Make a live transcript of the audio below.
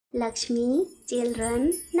Lakshmi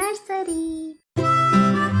Children Nursery.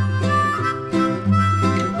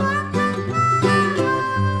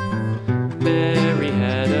 Mary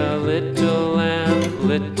had a little lamb,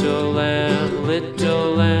 little lamb,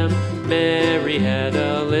 little lamb. Mary had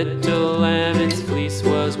a little lamb, its fleece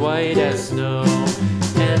was white as snow.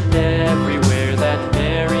 And everywhere that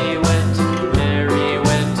Mary went, Mary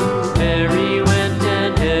went, Mary went.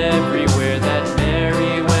 And everywhere that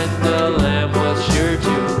Mary went, the lamb was sure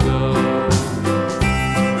to go.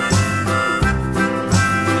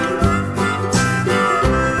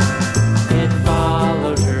 It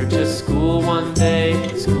followed her to school one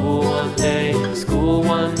day, school one day, school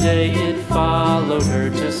one day. It followed her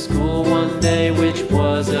to school one day, which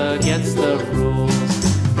was against the rules.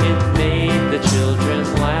 It made the children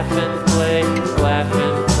laugh and play, laugh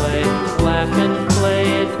and play, laugh and play.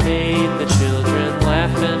 It made the children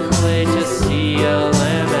laugh and play to see a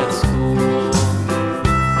lamb at school.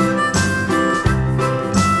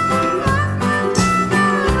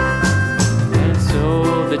 And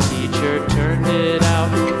so the teacher turned it out,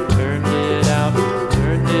 turned it out,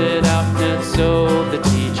 turned it out. And so the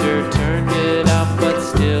teacher turned it out, but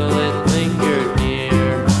still it lingered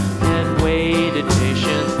near and waited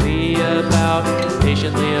patiently about,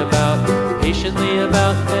 patiently about, patiently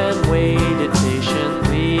about, and waited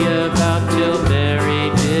patiently about till Mary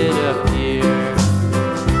did appear.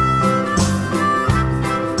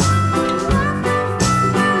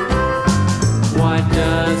 Why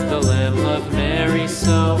does the lamb love Mary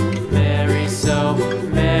so, Mary so,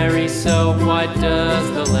 Mary so? Why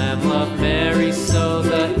does the lamb love Mary so?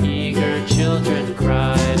 The eager children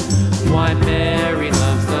cried. Why Mary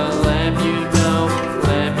loves the lamb, you know,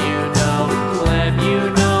 lamb, you know, lamb, you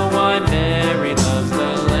know. Why Mary loves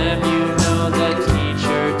the lamb, you know, the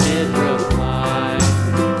teacher did reply.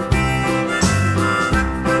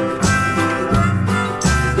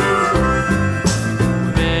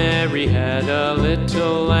 Mary had a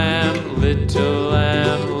little lamb, little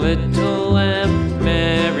lamb, little lamb.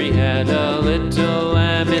 Mary had a little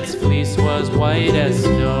lamb, its fleece was white as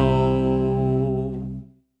snow.